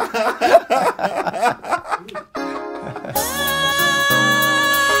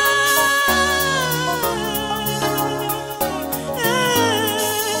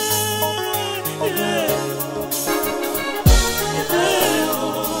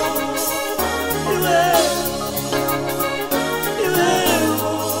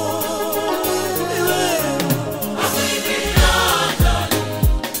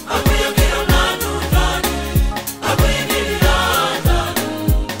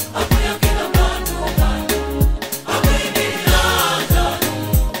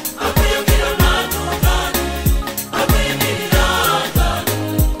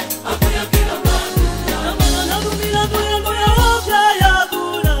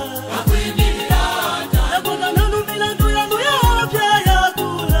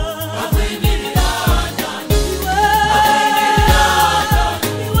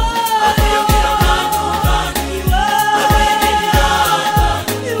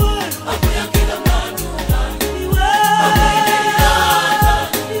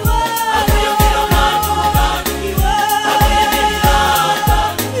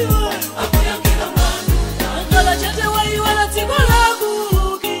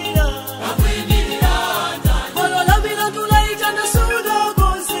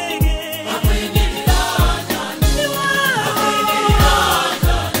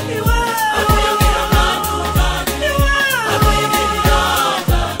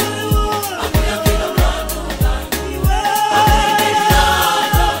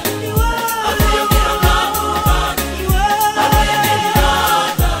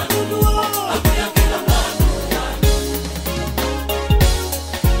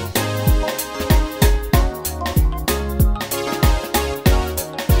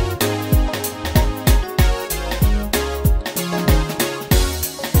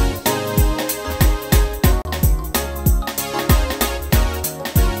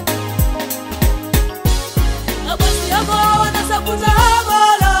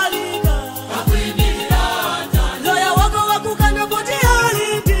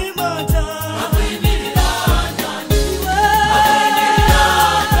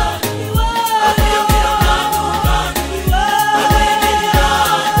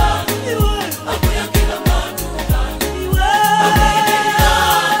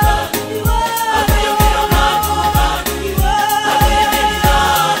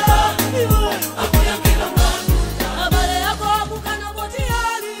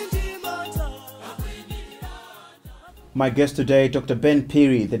My guest today, Dr. Ben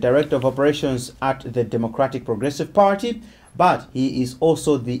Phiri, the Director of Operations at the Democratic Progressive Party, but he is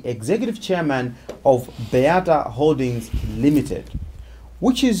also the Executive Chairman of Beata Holdings Limited,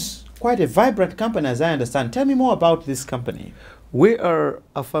 which is quite a vibrant company as I understand. Tell me more about this company. We are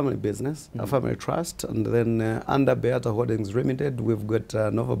a family business, a family trust, and then under Beata Holdings Limited, we've got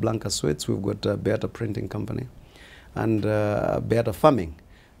Nova Blanca Sweets, we've got Beata Printing Company, and Beata Farming.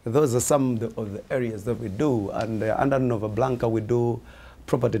 Those are some of the areas that we do, and under Nova Blanca we do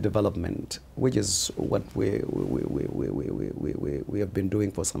property development, which is what we have been doing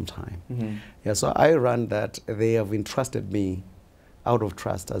for some time. Yeah, so I run that. They have entrusted me out of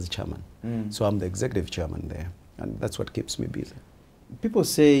trust as chairman. So I'm the executive chairman there, and that's what keeps me busy. People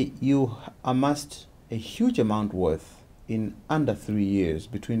say you amassed a huge amount worth in under 3 years,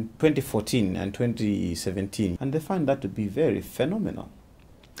 between 2014 and 2017, and they find that to be very phenomenal.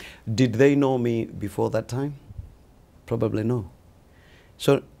 Did they know me before that time? Probably no.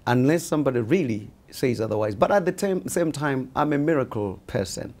 So unless somebody really says otherwise, but at the same time, I'm a miracle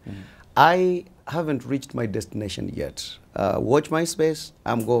person. I haven't reached my destination yet. Watch my space,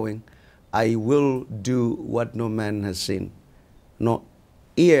 I'm going. I will do what no man has seen, no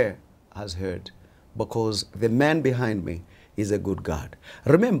ear has heard, because the man behind me is a good God.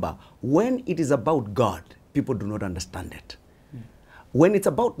 Remember, when it is about God, people do not understand it. When it's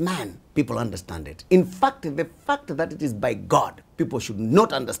about man, people understand it. In fact, the fact that it is by God, people should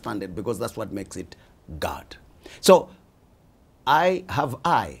not understand it, because that's what makes it God. So I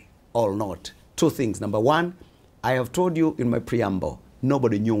or not, two things. Number one, I have told you in my preamble,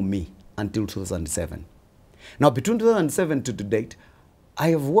 nobody knew me until 2007. Now, between 2007 to date, I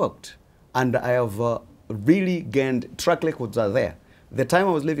have worked, and I have really gained track records are there. The time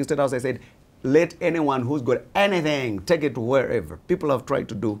I was leaving State House, I said, let anyone who's got anything, take it to wherever. People have tried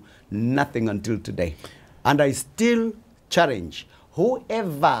to do nothing until today. And I still challenge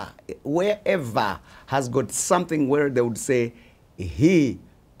whoever, wherever has got something where they would say, he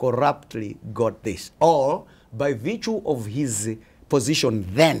corruptly got this, or by virtue of his position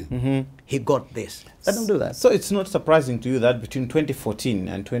then, he got this. Let them do that. So it's not surprising to you that between 2014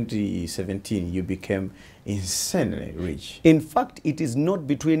 and 2017, you became insanely rich. In fact, it is not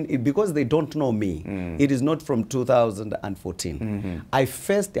between, because they don't know me, it is not from 2014. I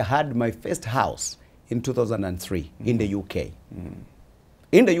first had my first house in 2003 in the UK.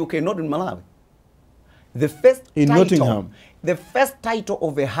 In the UK, not in Malawi. The first in title, Nottingham. The first title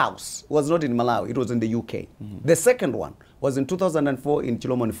of a house was not in Malawi, it was in the UK. The second one was in 2004 in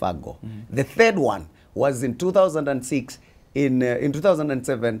Chilomonifago. The third one was in 2006, in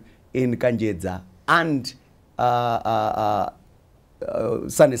 2007 in Kanjedza and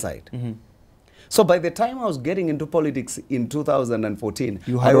Sunnyside. So by the time I was getting into politics in 2014,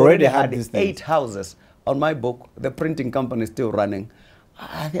 you had I already had these 8 houses on my book. The printing company is still running.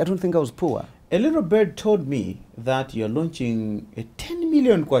 I don't think I was poor. A little bird told me that you're launching a 10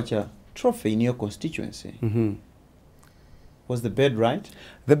 million kwacha trophy in your constituency. Was the bird right?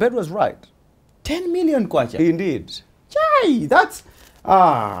 The bird was right. 10 million kwacha? Indeed. Chai, that's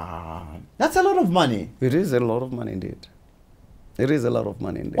a lot of money. It is a lot of money indeed. It is a lot of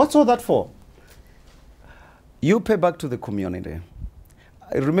money indeed. What's all that for? You pay back to the community.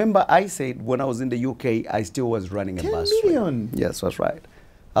 I remember I said when I was in the UK, I still was running a 10 bursary. million? Yes, that's right.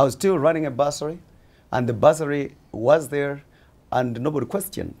 I was still running a bursary, and the bursary was there, and nobody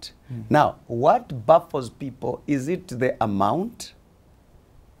questioned. Now, what baffles people, is it the amount?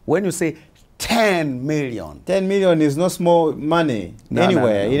 When you say 10 million. 10 million is no small money. No,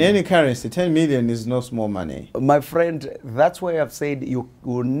 anywhere, no. in any currency, 10 million is no small money. My friend, that's why I've said you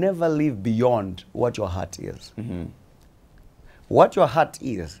will never live beyond what your heart is. What your heart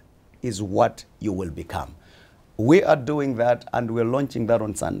is what you will become. We are doing that, and we're launching that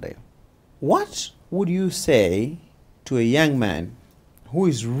on Sunday. What would you say to a young man who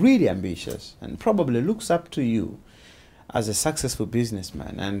is really ambitious and probably looks up to you as a successful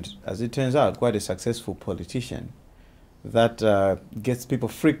businessman and, as it turns out, quite a successful politician that gets people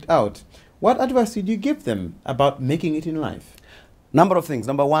freaked out? What advice did you give them about making it in life? Number of things.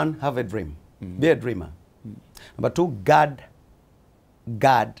 Number one, have a dream. Be a dreamer. Number two, guard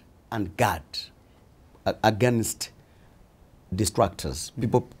against distractors.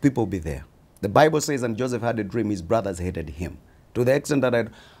 People be there. The Bible says, and Joseph had a dream, his brothers hated him. To the extent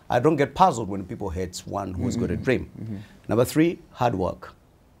that I don't get puzzled when people hate one who's got a dream. Number three, hard work.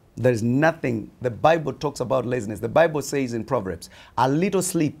 There's nothing, the Bible talks about laziness. The Bible says in Proverbs, a little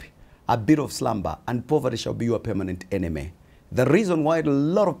sleep, a bit of slumber, and poverty shall be your permanent enemy. The reason why a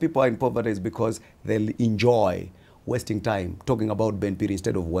lot of people are in poverty is because they enjoy wasting time talking about Ben Phiri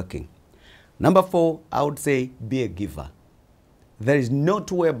instead of working. Number 4, I would say be a giver. There is no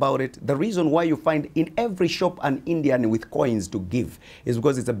two way about it. The reason why you find in every shop an Indian with coins to give is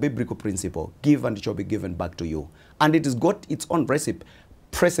because it's a biblical principle. Give and it shall be given back to you. And it has got its own recipe.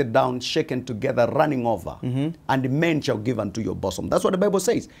 Press it down, shaken together, running over. And men shall give unto your bosom. That's what the Bible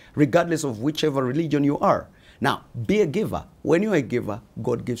says, regardless of whichever religion you are. Now, be a giver. When you're a giver,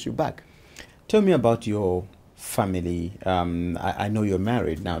 God gives you back. Tell me about your family. I know you're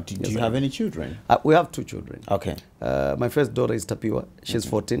married now. Do you have any children? We have 2 children. Okay. My first daughter is Tapiwa. She's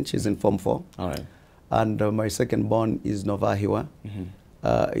 14. She's in Form 4. All right. And my second born is Novahiwa.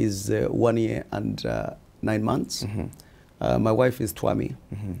 Is 1 year and 9 months. My wife is Twami.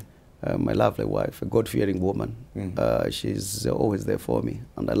 My lovely wife, a God-fearing woman. She's always there for me,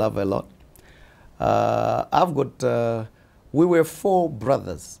 and I love her a lot. I've got, we were 4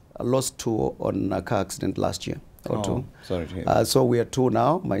 brothers. I lost 2 on a car accident last year. Sorry to hear that. So we are 2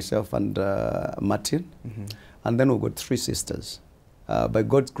 now, myself and Martin. And then we've got 3 sisters. By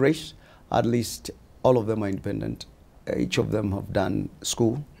God's grace, at least all of them are independent. Each of them have done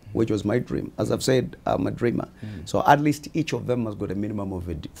school, which was my dream. As I've said, I'm a dreamer. So at least each of them has got a minimum of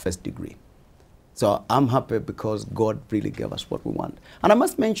a first degree. So I'm happy because God really gave us what we want. And I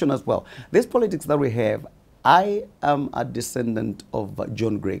must mention as well, this politics that we have, I am a descendant of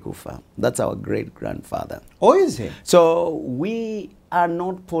John Gray Kufa. That's our great-grandfather. Oh, is he? So we are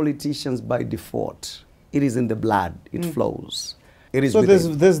not politicians by default. It is in the blood. It flows. It is so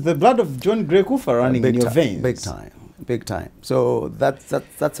there's the blood of John Gray Kufa running in your veins. Big time. Big time. So that's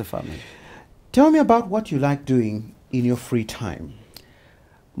a family. Tell me about what you like doing in your free time.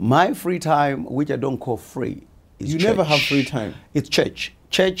 My free time, which I don't call free, is You church. never have free time. It's church.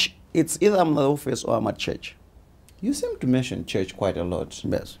 Church, it's either I'm in the office or I'm at church. You seem to mention church quite a lot.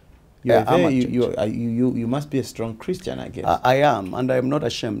 Yes. You must be a strong Christian, I guess. I am, and I am not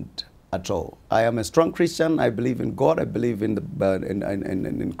ashamed at all. I am a strong Christian. I believe in God. I believe in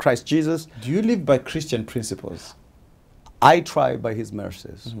in Christ Jesus. Do you live by Christian principles? I try by His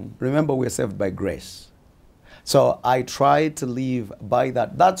mercies. Remember, we are saved by grace. So I try to live by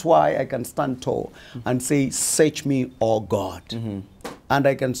that. That's why I can stand tall and say, search me, O God. And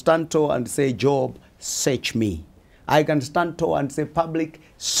I can stand tall and say, Joab, search me. I can stand tall and say, public,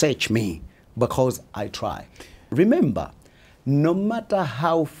 search me, because I try. Remember, no matter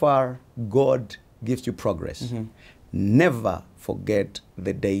how far God gives you progress, never forget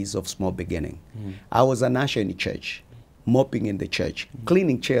the days of small beginning. I was an usher in the church, mopping in the church,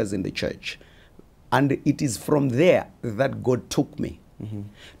 cleaning chairs in the church. And it is from there that God took me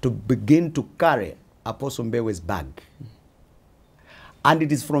to begin to carry Apostle Mbewe's bag. And it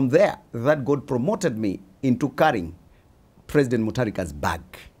is from there that God promoted me into carrying President Mutharika's bag.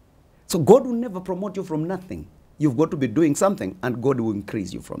 So God will never promote you from nothing. You've got to be doing something, and God will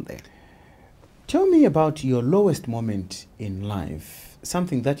increase you from there. Tell me about your lowest moment in life,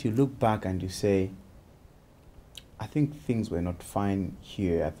 something that you look back and you say, I think things were not fine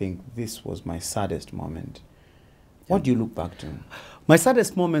here. I think this was my saddest moment. What do you look back to? My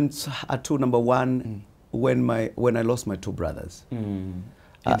saddest moments are 2. Number 1, when I lost my 2 brothers. In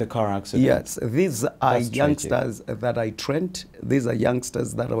the car accident? Yes. These are That's youngsters that I trained. These are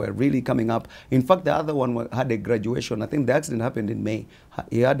youngsters that were really coming up. In fact, the other one had a graduation. I think the accident happened in May.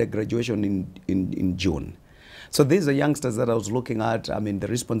 He had a graduation in June. So these are youngsters that I was looking at. I mean, the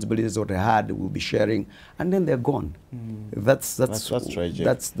responsibilities that I had, we'll be sharing, and then they're gone. That's tragic.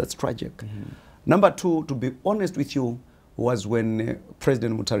 That's tragic. Number 2, to be honest with you, was when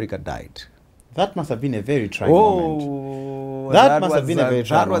President Mutharika died. That must have been a very tragic moment. That must have been a very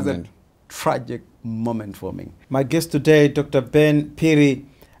tragic moment. That was a tragic moment for me. My guest today, Dr. Ben Phiri.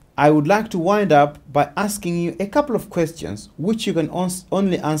 I would like to wind up by asking you a couple of questions which you can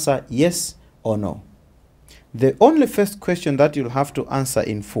only answer yes or no. The only first question that you'll have to answer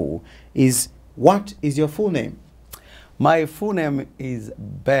in full is, what is your full name? My full name is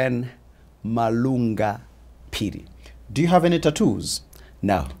Ben Malunga Phiri. Do you have any tattoos?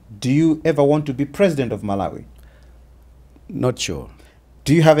 No. Do you ever want to be president of Malawi? Not sure.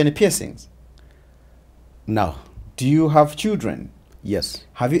 Do you have any piercings? No. Do you have children? Yes.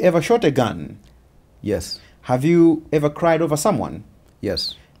 Have you ever shot a gun? Yes. Have you ever cried over someone?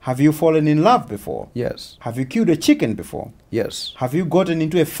 Yes. Have you fallen in love before? Yes. Have you killed a chicken before? Yes. Have you gotten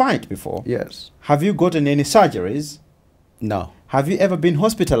into a fight before? Yes. Have you gotten any surgeries? No. Have you ever been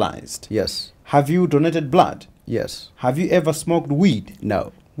hospitalized? Yes. Have you donated blood? Yes. Have you ever smoked weed?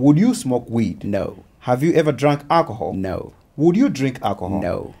 No. Would you smoke weed? No. Have you ever drank alcohol? No. Would you drink alcohol?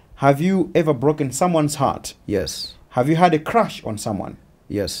 No. Have you ever broken someone's heart? Yes. Have you had a crush on someone?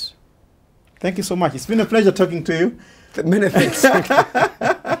 Yes. Thank you so much. It's been a pleasure talking to you. Many thanks.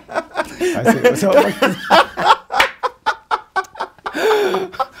 I I say,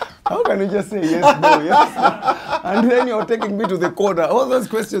 how can you just say yes, no, yes, no? And then you're taking me to the corner. All those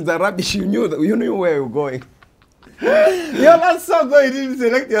questions are rubbish. You knew where you're going. Your last song, though, you didn't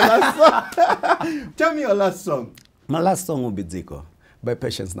select your last song. Tell me your last song. My last song will be Dziko by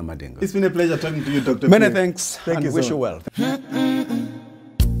Patience Namadengo. It's been a pleasure talking to you, Dr. Many Phiri. thanks. Thank and you wish so you much. well.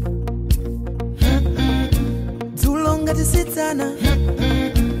 Tulonga tisitsana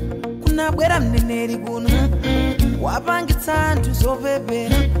kunabwera mneneri kuno wapangitsa anthu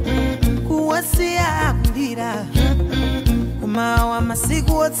zopepera kuwasiya akundira kumawa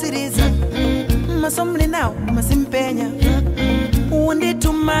masiku otsiriza masomle nawo masimpenya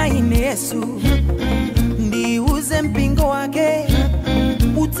undituma ine Yesu ndiuze mpingo wake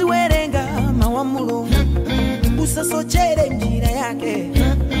uziwerenga mawu, usasochere njira yake,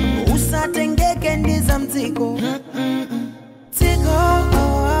 usatengeke ndiza mdziko. Dziko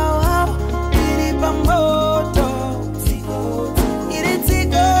lili pa moto, ili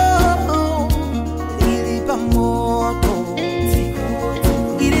dziko lili pa moto,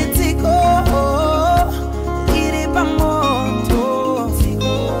 ili dziko lili pa moto,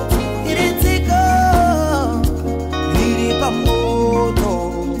 ili dziko lili pa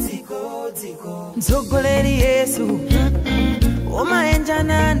moto. Mtsogoleri Yesu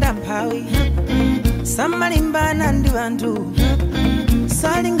omaenjana ndamphawi samalimbana ndi anthu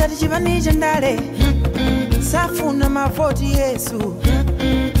sali ngati chipani cha ndale safuna mavoti Yesu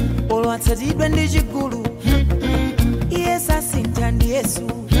olo atsatidwe ndi chigulu iye sasintha ndi Yesu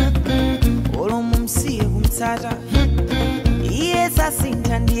olo mumsiye kumtsata iye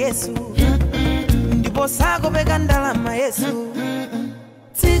sasintha ndi Yesu ndipo sakopeka ndalama Yesu.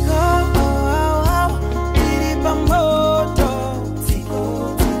 Dziko